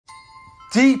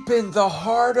Deep in the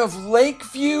heart of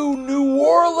Lakeview, New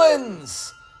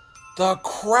Orleans, the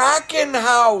Kraken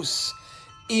House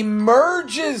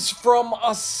emerges from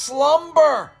a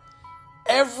slumber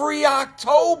every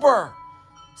October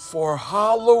for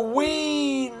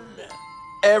Halloween.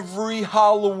 Every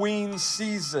Halloween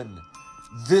season,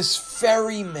 this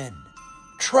ferryman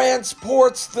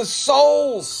transports the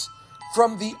souls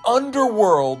from the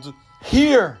underworld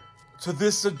here to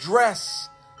this address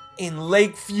in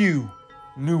Lakeview,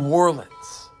 New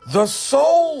Orleans. The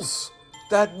souls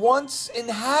that once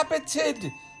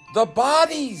inhabited the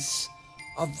bodies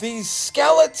of these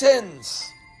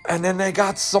skeletons. And then they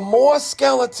got some more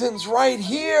skeletons right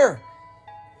here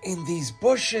in these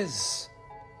bushes.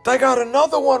 They got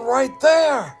another one right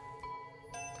there.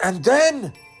 And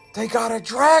then they got a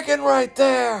dragon right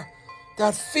there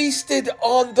that feasted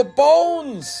on the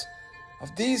bones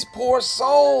of these poor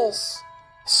souls.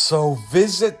 So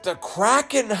visit the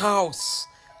Kraken House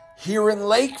here in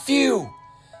Lakeview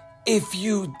if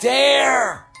you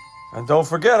dare. And don't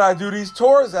forget, I do these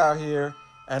tours out here,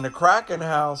 and the Kraken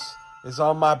House is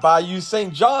on my Bayou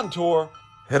St. John tour.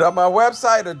 Hit up my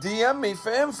website or DM me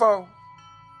for info.